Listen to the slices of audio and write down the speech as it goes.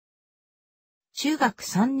中学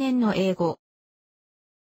3年の英語。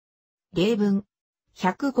例文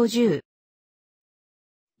150。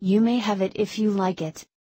You may have it if you like it.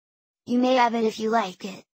 You may have it if you like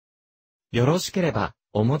it. よろしければ、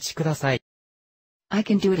お持ちください。I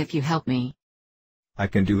can do it if you help me. I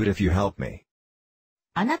can do it if you help me.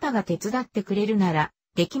 あなたが手伝ってくれるなら、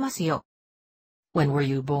できますよ。When were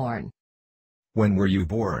you born? When were you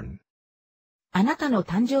born? あなたの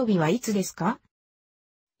誕生日はいつですか？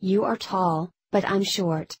 You are tall, but I'm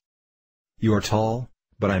short. You are tall,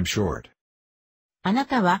 but I'm short. あな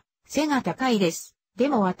たは背が高いです。で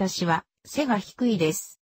も私は背が低いで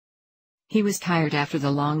す。He was tired after the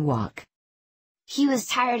long walk. He was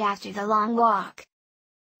tired after the long walk.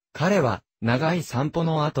 彼は長い散歩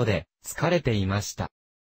の後で疲れていました。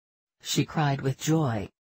She cried with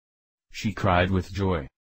joy. She cried with joy.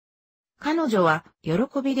 彼女は喜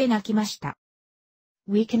びで泣きました。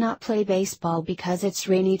We cannot play baseball because it's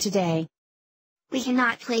rainy today. We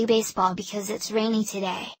cannot play baseball because it's rainy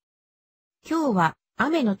today. 今日は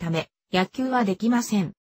雨のため野球はできませ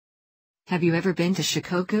ん。Have you ever been to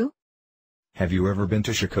Shikoku? Have you ever been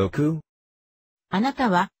to Shikoku? あなた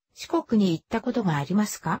は四国に行ったことがありま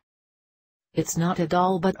すか？ It's not a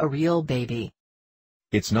doll but a real baby.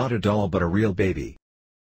 It's not a doll but a real baby.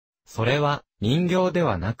 それは人形で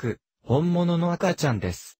はなく、本物の赤ちゃん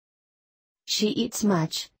です。She eats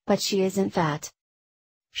much, but she isn't fat.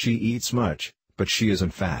 She eats much, but she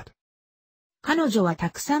isn't fat. 彼女はた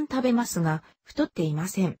くさん食べますが、太っていま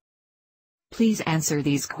せん。Please answer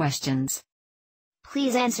these questions.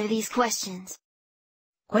 Please answer these questions.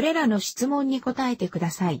 これらの質問に答えてく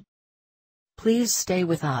ださい。Please stay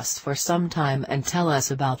with us for some time and tell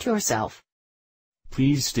us about yourself.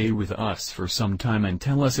 Please stay with us for some time and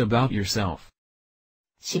tell us about yourself.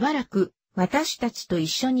 しばらく私たちと一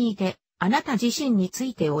緒にいて、あなた自身につ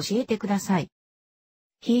いて教えてください。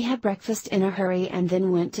He had breakfast in a hurry and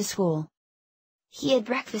then went to school. He had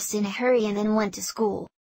breakfast in a hurry and then went to school.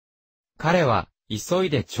 彼は急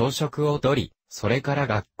いで朝食をとり、それから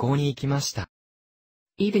学校に行きました。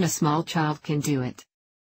Even a small child can do it.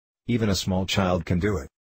 Even a small child can do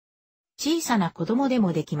it. 小さな子供で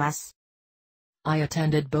もできます。I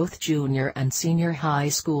attended both junior and senior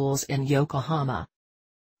high schools in Yokohama.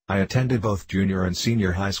 I attended both junior and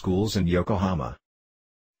senior high schools in Yokohama.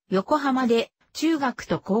 横浜で中学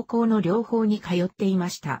と高校の両方に通っていま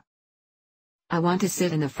した。I want to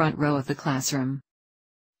sit in the front row of the classroom.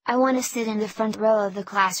 I want to sit in the front row of the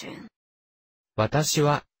classroom. 私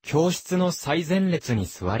は教室の最前列に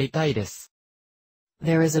座りたいです。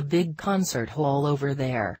There is a big concert hall over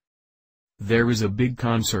there. There is a big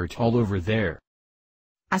concert hall over there.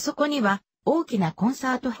 あそこには大きなコン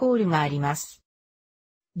サートホールがあります。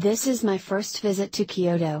This is my first visit to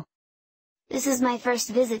Kyoto. This is my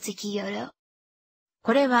first visit to Kyoto.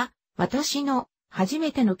 これは私の初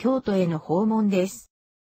めての京都への訪問です。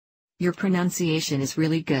Your pronunciation is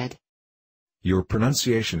really good. Your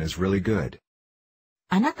pronunciation is really good.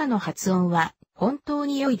 あなたの発音は本当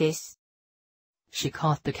に良いです。She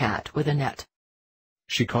caught the cat with a net.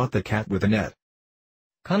 She caught the cat with a net.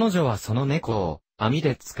 彼女はその猫を網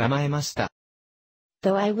で捕まえました。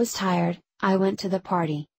Though I was tired, I went to the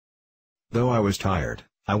party. Though I was tired,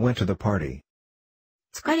 I went to the party.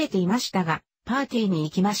 疲れていましたが、パーティーに行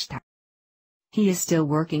きました。He is still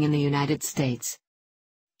working in the United States.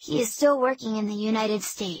 He is still working in the United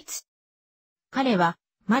States. 彼は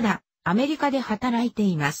まだアメリカで働いて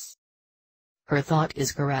います。Her thought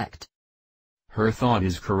is correct. Her thought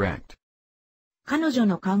is correct. 彼女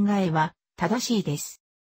の考えは正しいです。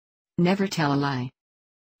Never tell a lie.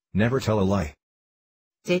 Never tell a lie.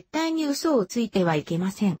 絶対に嘘をついてはいけ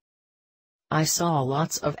ません。I saw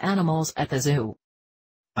lots of animals at the zoo.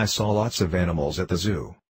 I saw lots of animals at the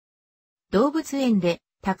zoo. 動物園で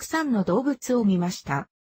たくさんの動物を見ました。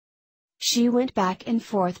She went back and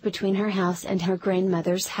forth between her house and her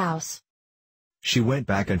grandmother's house. She went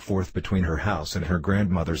back and forth between her house and her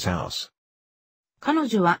grandmother's house. 彼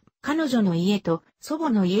女は彼女の家と祖母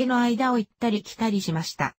の家の間を行ったり来たりしま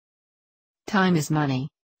した。Time is money.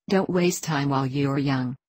 Don't waste time while you are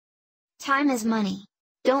young. Time is money.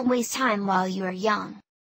 Don't waste time while you are young.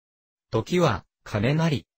 時は金な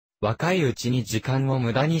り、若いうちに時間を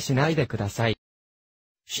無駄にしないでください。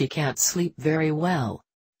She can't sleep very well.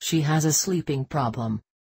 She has a sleeping problem.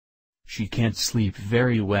 She can't sleep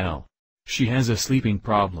very well. She has a sleeping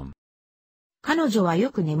problem. 彼女は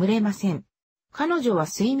よく眠れません。彼女は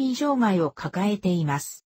睡眠障害を抱えていま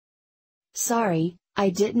す。Sorry,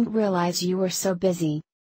 I didn't realize you were so busy.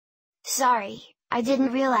 Sorry, I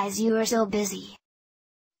didn't realize you were so busy.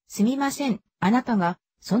 すみません、あなたが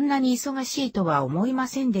そんなに忙しいとは思いま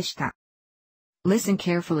せんでした。Listen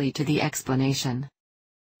carefully to the explanation.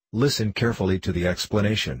 Listen carefully to the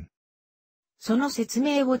explanation. その説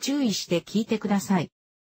明を注意して聞いてください。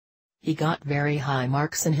He got very high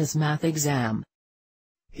marks in his math exam.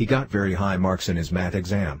 He got very high marks in his math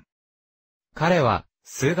exam. 彼は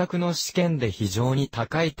数学の試験で非常に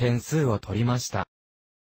高い点数を取りました。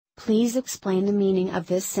Please explain the meaning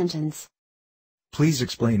of this sentence. Please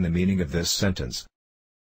explain the meaning of this sentence.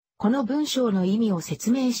 この文章の意味を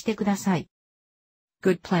説明してください。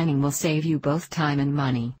Good planning will save you both time and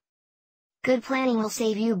money. Good planning will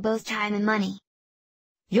save you both time and money.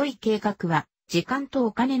 良い計画は時間と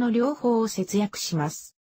お金の両方を節約しま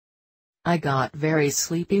す。I got very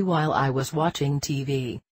sleepy while I was watching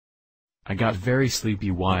TV. I got very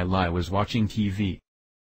sleepy while I was watching TV.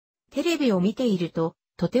 テレビを見ていると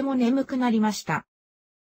とても眠くなりました。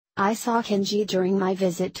I saw Kenji during my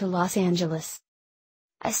visit to Los Angeles.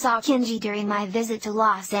 I saw Kenji during my visit to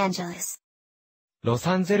Los Angeles. ロ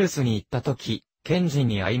サンゼルスに行った時、ケンジ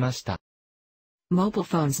に会いました。Mobile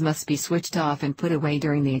phones must be switched off and put away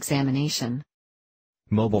during the examination.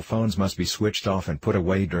 Mobile phones must be switched off and put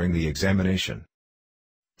away during the examination.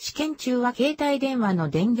 試験中は携帯電話の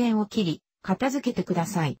電源を切り、片付けてくだ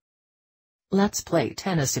さい。Let's play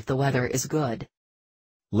tennis if the weather is good.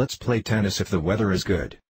 Let's play tennis if the weather is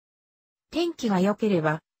good. 天気が良けれ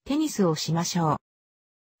ば、テニスをしましょ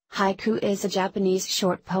う。Haiku is a Japanese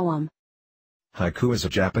short poem. Haiku is a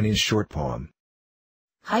Japanese short poem.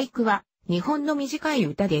 俳句は日本の短い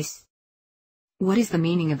歌です。What is the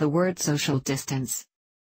meaning of the word social distance?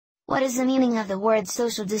 What is the meaning of the word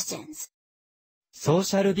social distance? ソー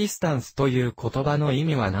シャルディスタンスという言葉の意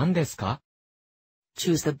味は何ですか？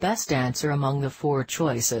 Choose the best answer among the four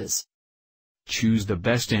choices. Choose the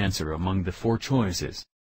best answer among the four choices.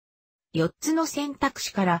 4つの選択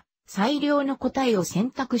肢から最良の答えを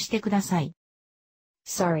選択してください。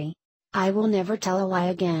Sorry. I will never tell a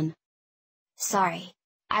lie again. Sorry.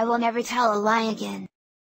 I will never tell a lie again.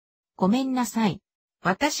 ごめんなさい。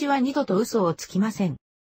私は二度と嘘をつきません。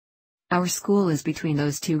Our school is between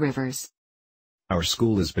those two rivers. Our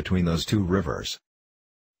school is between those two rivers.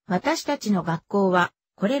 私たちの学校は、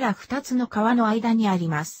これら2つの川の間にあり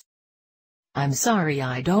ます。I'm sorry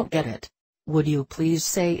I don't get it. Would you please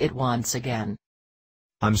say it once again?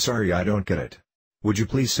 I'm sorry I don't get it. Would you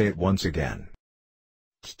please say it once again?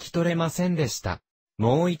 聞き取れませんでした。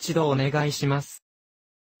もう一度お願いします。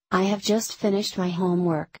I have just finished my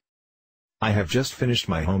homework. I have just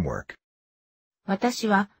finished my homework. 私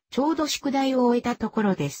は、ちょうど宿題を終えたとこ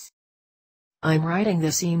ろです。I'm writing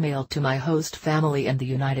this email to my host family in the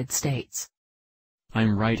United States.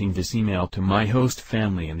 I'm writing this email to my host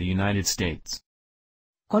family in the United States.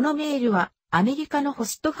 このメールは、アメリカのホ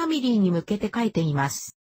ストファミリーに向けて書いていま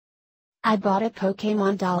す。I bought a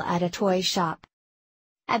Pokemon doll at a toy shop.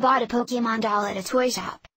 I bought a Pokemon doll at a toy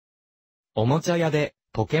shop. おもちゃ屋で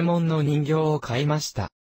ポケモンの人形を買いました。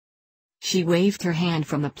She waved her hand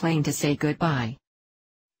from the plane to say goodbye.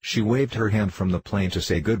 She waved her hand from the plane to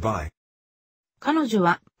say goodbye. 彼女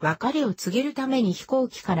は別れを告げるために飛行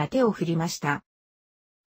機から手を振りました。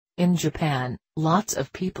In Japan, lots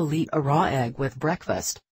of people eat a raw egg with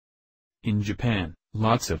breakfast. In Japan,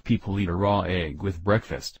 lots of people eat a raw egg with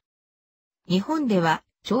breakfast. 日本では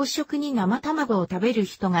朝食に生卵を食べる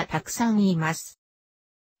人がたくさんいます。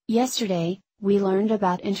Yesterday, we learned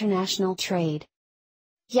about international trade.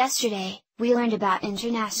 Yesterday, we learned about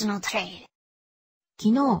international trade.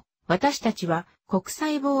 昨日、私たちは国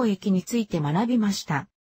際貿易について学びました。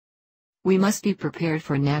We must be prepared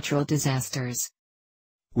for natural disasters.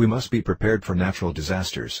 We must be prepared for natural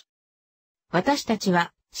disasters. 私たち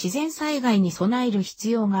は自然災害に備える必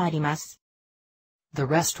要があります。The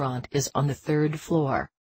restaurant is on the third floor.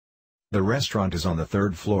 The restaurant is on the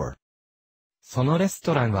third floor. そのレス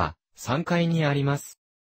トランは3階にあります。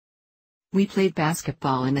We played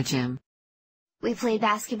basketball in the gym. We played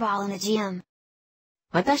basketball in the gym.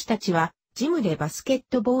 私たちはジムでバスケッ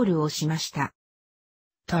トボールをしました。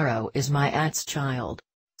Taro is my aunt's child,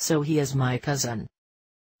 so he is my cousin.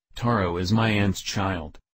 Taro is my aunt's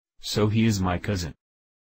child, so he is my cousin.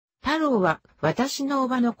 太郎は私のお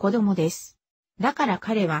ばの子供です。だから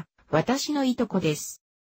彼は私のいとこです。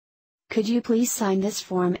Could you please sign this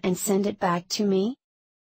form and send it back to me?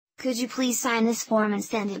 Could you please sign this form and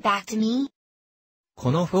send it back to me?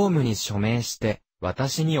 このフォームに署名して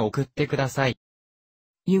私に送ってください。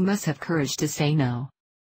You must have courage to say no.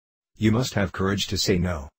 You must have courage to say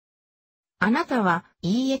no. あなたは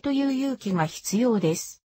いいえという勇気が必要で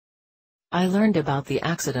す。I learned about the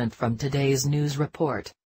accident from today's news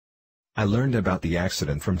report. I learned about the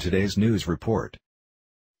accident from today's news report.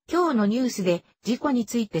 今日のニュースで事故に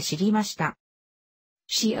ついて知りました。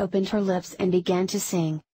She opened her lips and began to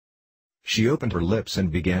sing. She opened her lips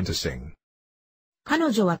and began to sing.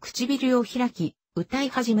 彼女は唇を開き、歌い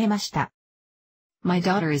始めました。My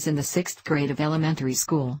daughter is in the 6th grade of elementary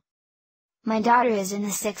school. My daughter is in the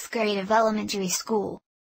 6th grade of elementary school.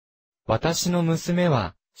 私の娘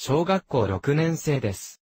は、小学校6年生で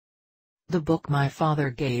す。The book my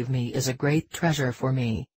father gave me is a great treasure for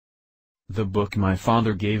me. The book my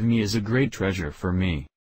father gave me is a great treasure for me.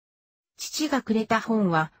 父がくれた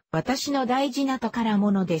本は、私の大事な宝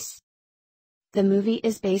物です。The movie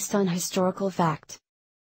is based on historical fact.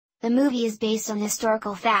 The movie is based on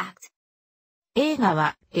historical fact. 映画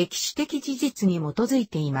は歴史的事実に基づい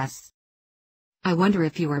ています。I wonder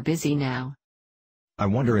if you are busy now. I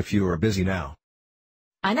wonder if you are busy now.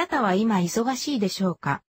 あなたは今忙しいでしょう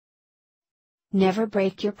か？ Never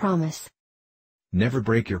break your promise. Never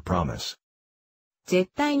break your promise.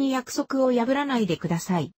 絶対に約束を破らないでくだ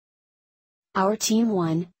さい。Our team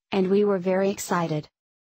won, and we were very excited.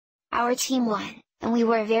 Our team won, and we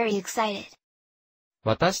were very excited.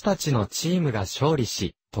 私たちのチームが勝利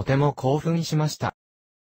し、とても興奮しました。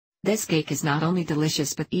This cake is not only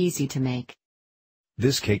delicious but easy to make.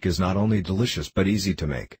 This cake is not only delicious but easy to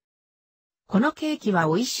make. このケーキは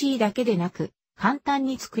美味しいだけでなく、簡単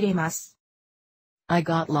に作れます。I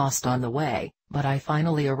got lost on the way, but I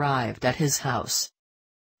finally arrived at his house.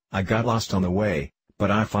 I got lost on the way,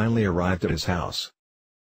 but I finally arrived at his house.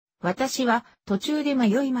 私は途中で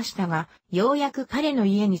迷いましたが、ようやく彼の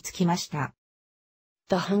家に着きました。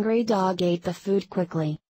The hungry dog ate the food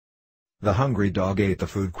quickly. The hungry dog ate the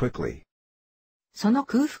food quickly. その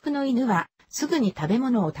空腹の犬は、すぐに食べ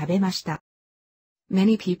物を食べました。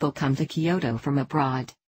Many people come to Kyoto from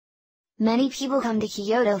abroad. Many people come to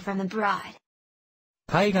Kyoto from abroad.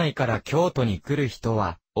 海外から京都に来る人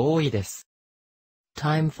は多いです。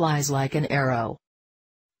Time flies like an arrow.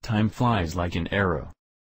 Time flies like an arrow.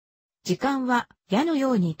 時間は矢の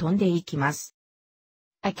ように飛んでいきます。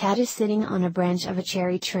A cat is sitting on a branch of a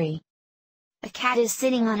cherry tree. A cat is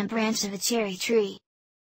sitting on a branch of a cherry tree.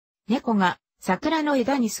 猫が桜の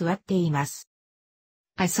枝に座っています。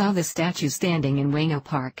I saw the statue standing in Ueno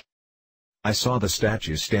Park. I saw the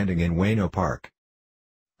statue standing in Ueno Park.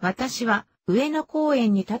 私は上野公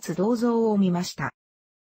園に立つ銅像を見ました。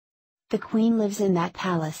The queen lives in that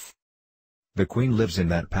palace. The queen lives in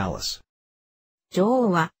that palace. 女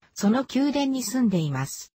王はその宮殿に住んでいま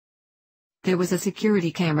す。There was a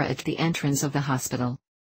security camera at the entrance of the hospital.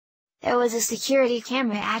 There was a security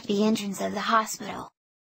camera at the entrance of the hospital.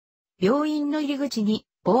 病院の入り口に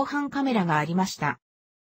防犯カメラがありました。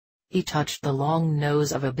He touched the long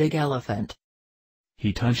nose of a big elephant.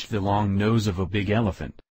 He touched the long nose of a big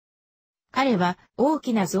elephant. 彼は大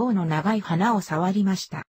きな象の長い鼻を触りまし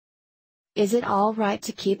た。Is it all right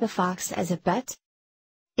to keep a fox as a pet?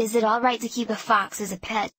 Is it all right to keep a fox as a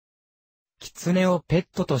pet? 狐をペッ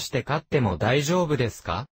トとして飼っても大丈夫です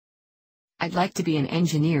か？ I'd like to be an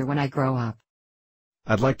engineer when I grow up.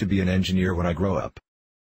 I'd like to be an engineer when I grow up.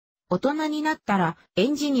 大人になったらエ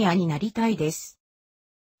ンジニアになりたいです。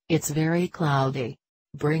It's very cloudy.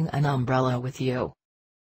 Bring an umbrella with you.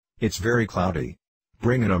 It's very cloudy.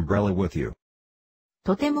 Bring an umbrella with you.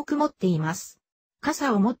 とても曇っています。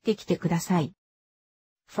傘を持ってきてください。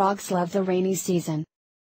Frogs love the rainy season.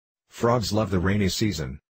 Frogs love the rainy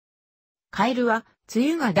season. カエルは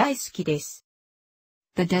梅雨が大好きです。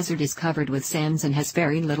The desert is covered with sands and has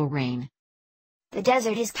very little rain. The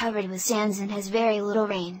desert is covered with sands and has very little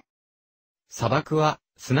rain. 砂漠は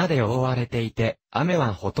砂で覆われていて、雨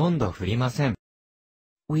はほとんど降りません。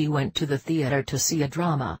We went to the theater to see a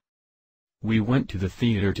drama. We went to the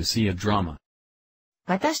theater to see a drama.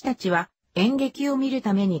 私たちは演劇を見る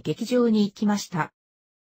ために劇場に行きました。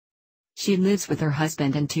She lives with her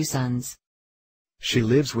husband and two sons. She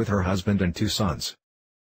lives with her husband and two sons.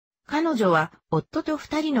 彼女は夫と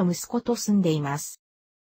2人の息子と住んでいます。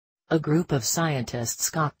A group of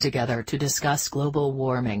scientists got together to discuss global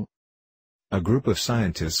warming. A group of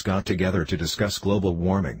scientists got together to discuss global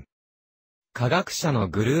warming. 科学者の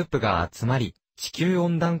グループが集まり、地球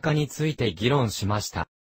温暖化について議論しました。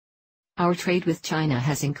Our trade with China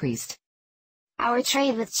has increased. Our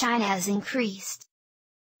trade with China has increased.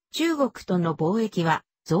 中国との貿易は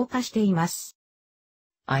増加しています。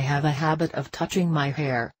I have a habit of touching my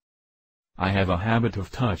hair. I have a habit of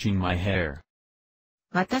touching my hair.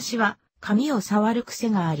 私は髪を触る癖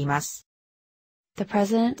があります。The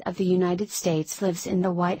President of the United States lives in the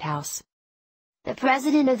White House. The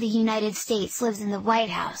President of the United States lives in the White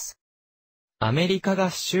House. アメリカ合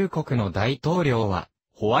衆国の大統領は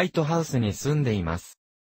ホワイトハウスに住んでいます。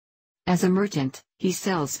As a merchant, he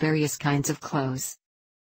sells various kinds of clothes.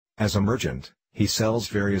 As a merchant, he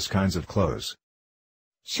sells various kinds of clothes.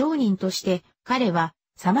 商人として彼は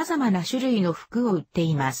様々な種類の服を売って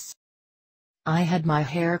います。I had my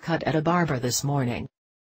hair cut at a barber this morning.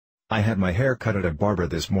 I had my hair cut at a barber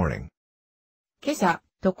this morning. 今朝、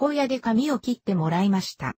床屋で髪を切ってもらいま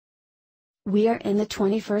した。We are in the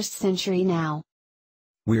 21st century now.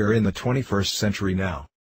 We are in the 21st century now.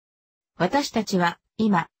 私たちは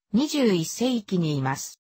今、21世紀にいま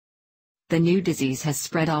す。The new disease has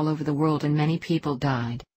spread all over the world and many people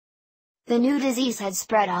died. The new disease had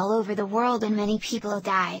spread all over the world and many people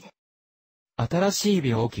died. 新しい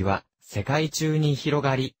病気は世界中に広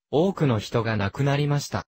がり、多くの人が亡くなりまし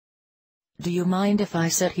た。Do you mind if I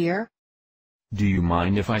sit here? Do you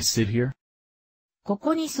mind if I sit here? こ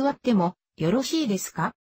こに座ってもよろしいです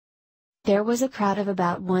か？ There was a crowd of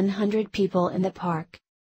about 100 people in the park.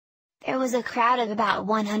 There was a crowd of about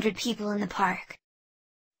 100 people in the park.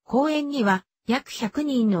 公園には約100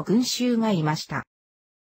人の群衆がいました。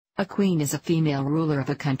A queen is a female ruler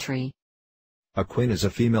of a country. A queen is a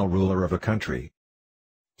female ruler of a country.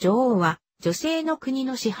 女王は女性の国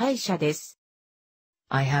の支配者です。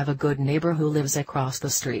I have a good neighbor who lives across the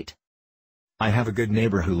street. I have a good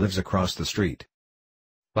neighbor who lives across the street.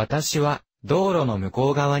 私は道路の向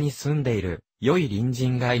こう側に住んでいる良い隣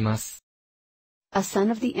人がいます。A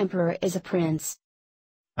son of the emperor is a prince.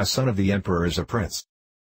 A son of the emperor is a prince.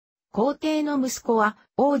 皇帝の息子は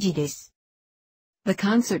王子です。The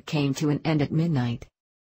concert came to an end at midnight.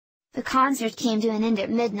 The concert came to an end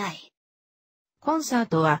at midnight. コンサー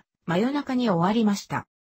トは真夜中に終わりました。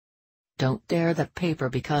Don't tear that paper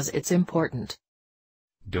because it's important.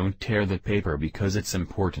 Don't tear the paper because it's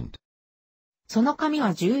important. その紙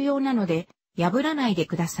は重要なので破らないで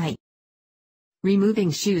ください。Removing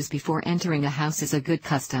shoes before entering a house is a good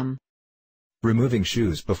custom. Removing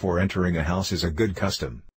shoes before entering a house is a good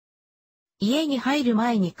custom. 家に入る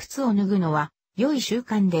前に靴を脱ぐのは良い習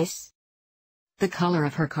慣です。The color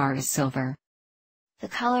of her car is silver. The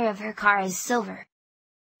color of her car is silver.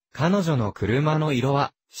 彼女の車の色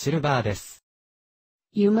はシルバーです。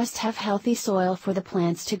You must have healthy soil for the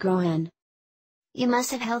plants to grow in. You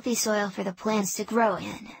must have healthy soil for the plants to grow in.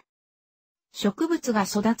 植物が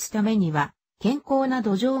育つためには健康な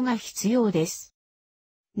土壌が必要です。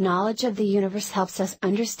Knowledge of the universe helps us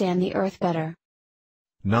understand the earth better.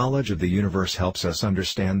 Knowledge of the universe helps us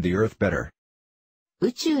understand the earth better.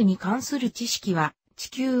 宇宙に関する知識は地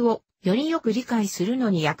球をよりよく理解するの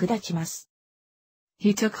に役立ちます。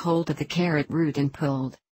He took hold of the carrot root and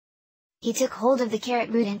pulled. He took hold of the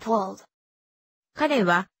carrot root and pulled. 彼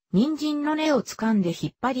は人参の根を掴んで引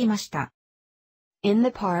っ張りました。In the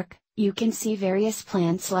park, you can see various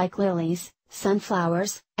plants like lilies,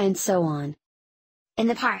 sunflowers, and so on. In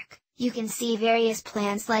the park, you can see various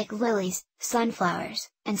plants like lilies, sunflowers,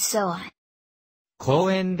 and so on.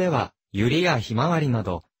 公園では、ユリやひまわりな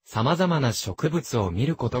ど、様々な植物を見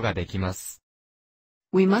ることができます。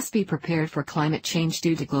We must be prepared for climate change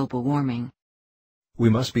due to global warming. We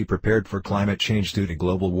must be prepared for climate change due to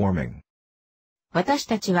global warming. 私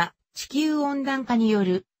たちは地球温暖化によ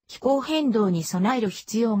る気候変動に備える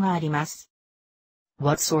必要があります。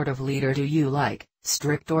What sort of leader do you like,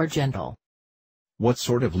 strict or gentle? What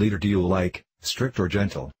sort of leader do you like, strict or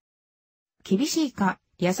gentle? 厳しいか、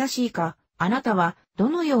優しいか、あなたはど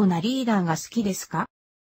のようなリーダーが好きですか？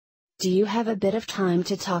 Do you have a bit of time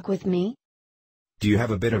to talk with me? Do you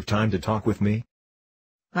have a bit of time to talk with me?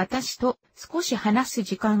 私と少し話す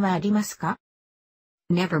時間はありますか？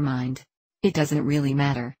 Never mind. It doesn't really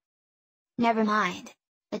matter. Never mind.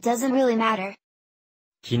 It doesn't really matter.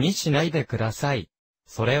 気にしないでください。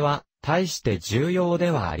それは大して重要で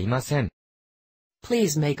はありません。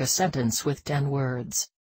Please make a sentence with 10 words.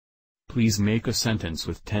 Please make a sentence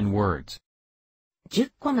with 10 words.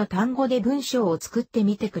 10個の単語で文章を作って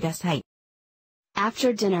みてください。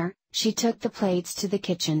After dinner, she took the plates to the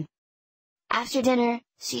kitchen. After dinner,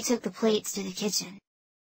 she took the plates to the kitchen.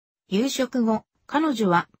 夕食後、彼女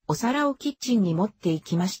はお皿をキッチンに持って行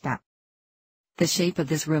きました。The shape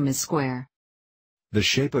of this room is square. The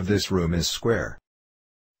shape of this room is square.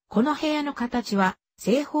 この部屋の形は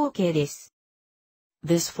正方形です。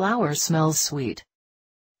This flower smells sweet.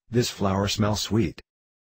 This flower smells sweet.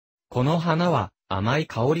 この花は甘い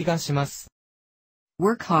香りがします。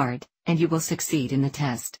Work hard, and you will succeed in the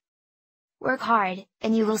test. Work hard,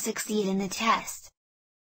 and you will succeed in the test.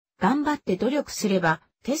 頑張って努力すれば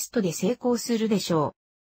テストで成功するでしょ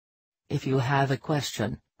う。If you have a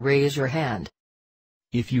question, raise your hand.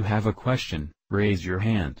 If you have a question, raise your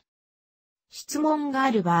hand. 質問が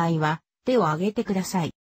ある場合は手を挙げてくださ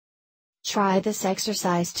い。Try this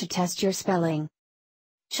exercise to test your spelling.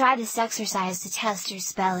 Try this exercise to test your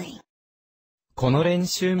spelling. この練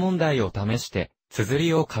習問題を試して、綴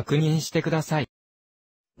りを確認してください。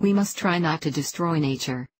We must try not to destroy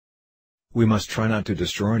nature. We must try not to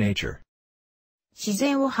destroy nature. 自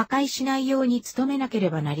然を破壊しないように努めなけれ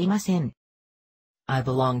ばなりません。I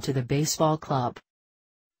belong to the baseball club.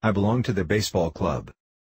 I belong to the baseball club.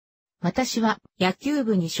 私は野球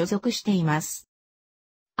部に所属しています。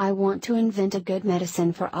I want to invent a good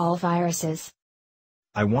medicine for all viruses.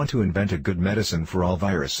 I want to invent a good medicine for all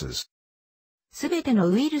viruses. すべての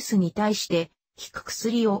ウイルスに対して効く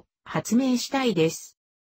薬を発明したいです。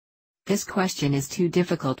This question is too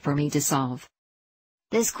difficult for me to solve.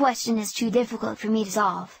 This question is too difficult for me to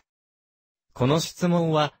solve. この質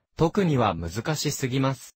問は特には難しすぎ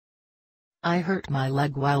ます。I hurt my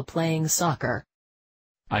leg while playing soccer.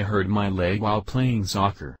 I hurt my leg while playing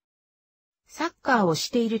soccer. サッカーをし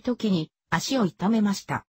ている時に足を痛めまし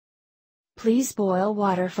た。Please boil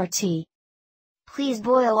water for tea. Please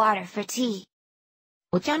boil water for tea.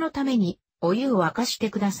 お茶のためにお湯を沸かして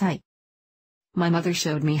ください。My mother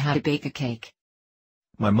showed me how to bake a cake.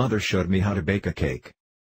 My mother showed me how to bake a cake.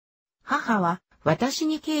 母は私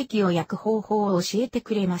にケーキを焼く方法を教えて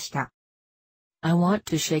くれました。I want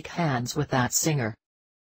to shake hands with that singer.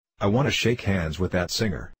 I want to shake hands with that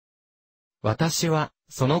singer. 私は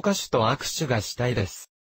その歌手と握手がしたいです。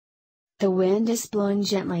The wind is blowing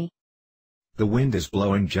gently. The wind is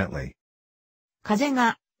blowing gently. 風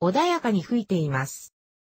が穏やかに吹いています。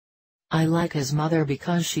I like his mother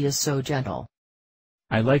because she is so gentle.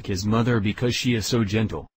 I like his mother because she is so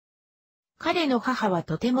gentle. 彼の母は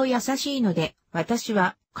とても優しいので、私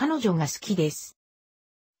は彼女が好きです。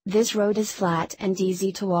This road is flat and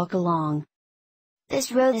easy to walk along.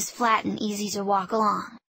 This road is flat and easy to walk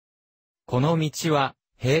along. この道は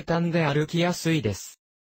平坦で歩きやすいです。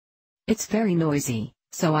It's very noisy,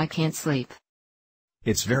 so I can't sleep.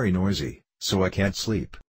 It's very noisy, so I can't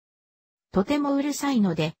sleep. とてもうるさい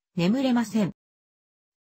ので眠れません。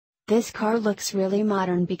This car looks really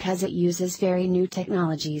modern because it uses very new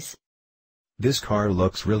technologies. This car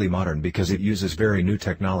looks really modern because it uses very new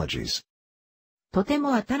technologies. とて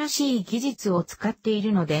も新しい技術を使ってい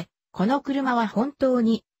るので、この車は本当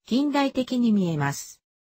に近代的に見えます。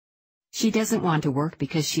She doesn't want to work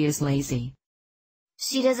because she is lazy.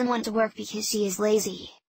 She doesn't want to work because she is lazy.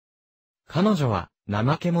 彼女は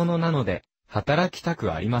怠け者なので働きた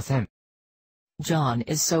くありません。John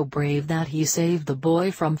is so brave that he saved the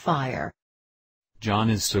boy from fire. John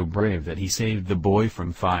is so brave that he saved the boy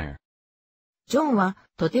from fire. ジョンは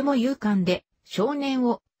とても勇敢で少年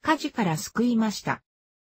を火事から救いました。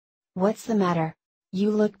What's the matter? You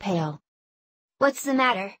look pale. What's the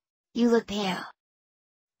matter? You look pale.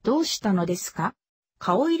 どうしたのですか？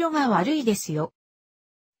顔色が悪いですよ。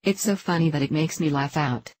It's so funny that it makes me laugh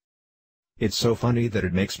out. It's so funny that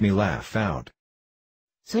it makes me laugh out.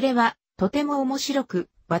 それはとても面白く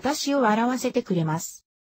私を笑わせてくれます。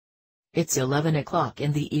It's 11 o'clock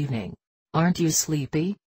in the evening. Aren't you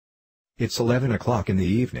sleepy? It's 11 o'clock in the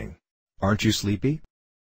evening. Aren't you sleepy?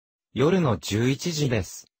 夜の11時で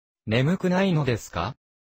す。眠くないのですか？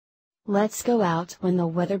 Let's go out when the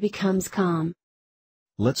weather becomes calm.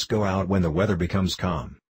 Let's go out when the weather becomes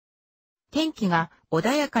calm. 天気が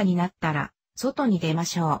穏やかになったら外に出ま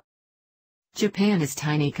しょう。Japan is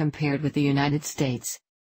tiny compared with the United States.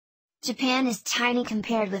 Japan is tiny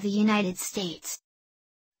compared with the United States.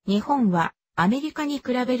 日本はアメリカに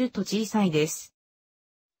比べると小さいです。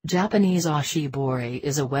Japanese ashibori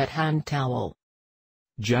is a wet hand towel.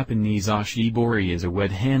 Japanese ashibori is a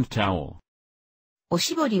wet hand towel. お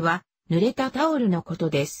しぼりは濡れたタオルのこと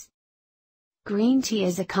です。Green tea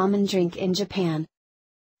is a common drink in Japan.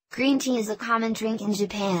 Green tea is a common drink in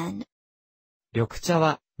Japan. 緑茶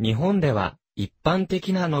は日本では一般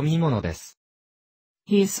的な飲み物です。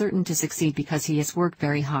He is certain to succeed because he has worked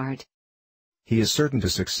very hard. He is certain to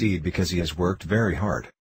succeed because he has worked very hard.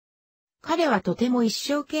 彼はとても一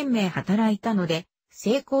生懸命働いたので、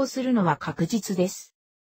成功するのは確実です。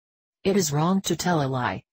It is wrong to tell a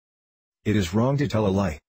lie. It is wrong to tell a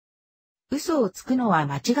lie. 嘘をつくのは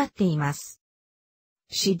間違っています。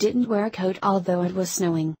She didn't wear a coat although it was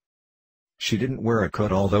snowing. She didn't wear a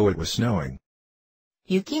coat although it was snowing.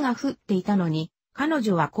 雪が降っていたのに、彼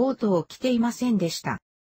女はコートを着ていませんでした。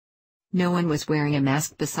No one was wearing a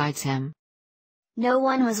mask besides him. No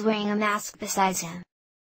one was wearing a mask besides him.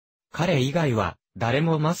 彼以外は誰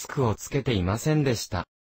もマスクをつけていませんでした。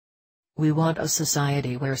We want a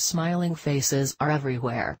society where smiling faces are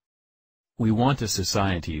everywhere. We want a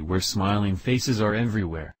society where smiling faces are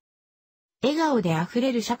everywhere. 笑顔であふ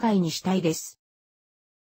れる社会にしたいです。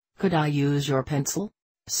Could I use your pencil?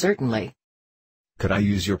 Certainly. Could I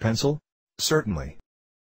use your pencil? Certainly.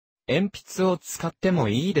 鉛筆を使っても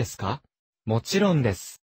いいですか？もちろんで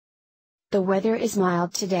す。The weather is mild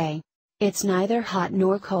today. It's neither hot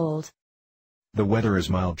nor cold. The weather is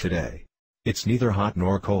mild today. It's neither hot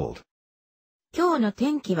nor cold. 今日の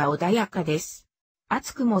天気は穏やかです。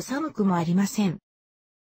暑くも寒くもありません。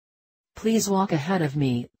Please walk ahead of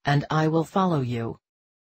me, and I will follow you.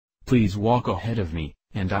 Please walk ahead of me,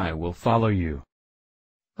 and I will follow you.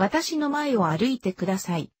 私の前を歩いてくだ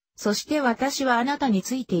さい。そして私はあなたに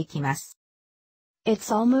ついていきます。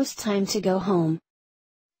It's almost time to go home.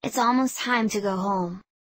 It's almost time to go home.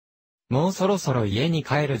 もうそろそろ家に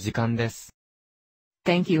帰る時間です。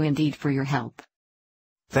Thank you indeed for your help.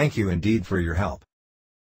 Thank you indeed for your help.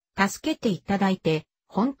 助けていただいて、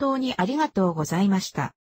本当にありがとうございまし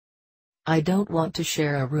た。I don't want to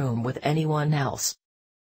share a room with anyone else.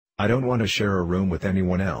 I don't want to share a room with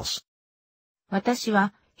anyone else. 私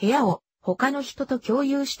は部屋を他の人と共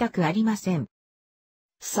有したくありません。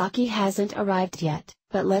Saki hasn't arrived yet,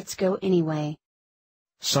 but let's go anyway.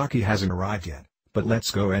 Saki hasn't arrived yet, but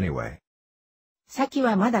let's go anyway. サキ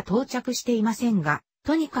はまだ到着していませんが、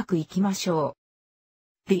とにかく行きましょ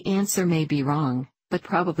う。The answer may be wrong, but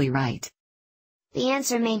probably right. The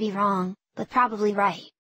answer may be wrong, but probably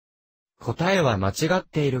right. 答えは間違っ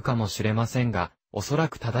ているかもしれませんが、おそら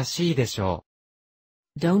く正しいでしょ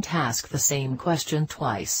う。Don't ask the same question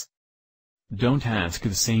twice. Don't ask the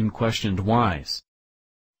same question twice.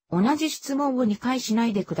 同じ質問を2回しな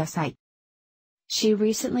いでください。She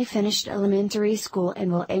recently finished elementary school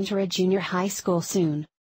and will enter a junior high school soon.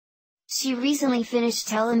 She recently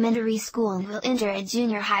finished elementary school and will enter a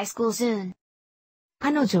junior high school soon.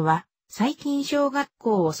 彼女は最近小学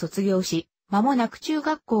校を卒業し、間もなく中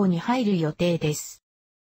学校に入る予定です。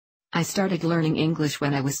I started learning English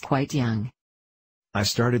when I was quite young. I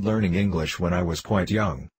started learning English when I was quite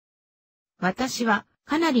young. 私は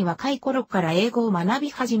かなり若い頃から英語を学び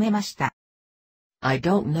始めました。I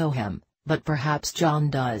don't know him, but perhaps John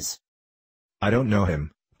does. I don't know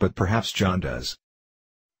him, but perhaps John does.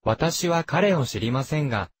 私は彼を知りません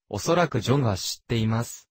が、おそらくジョンは知っていま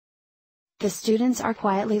す。The students are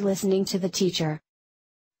quietly listening to the teacher.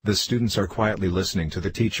 The students are quietly listening to the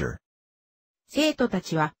teacher. 生徒た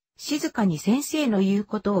ちは静かに先生の言う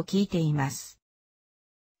ことを聞いています。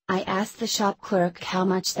I asked the shop clerk how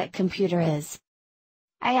much that computer is.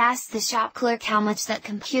 I asked the shop clerk how much that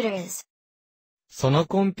computer is. その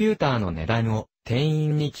コンピューターの値段を店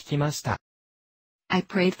員に聞きました。I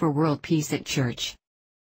prayed for world peace at church.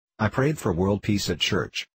 I prayed for world peace at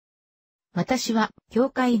church. 私は教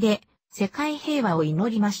会で世界平和を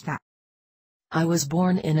祈りました。I was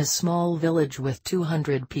born in a small village with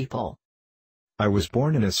 200 people. I was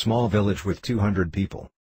born in a small village with 200 people.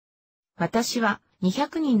 私は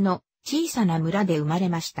200人の小さな村で生まれ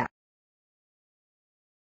ました。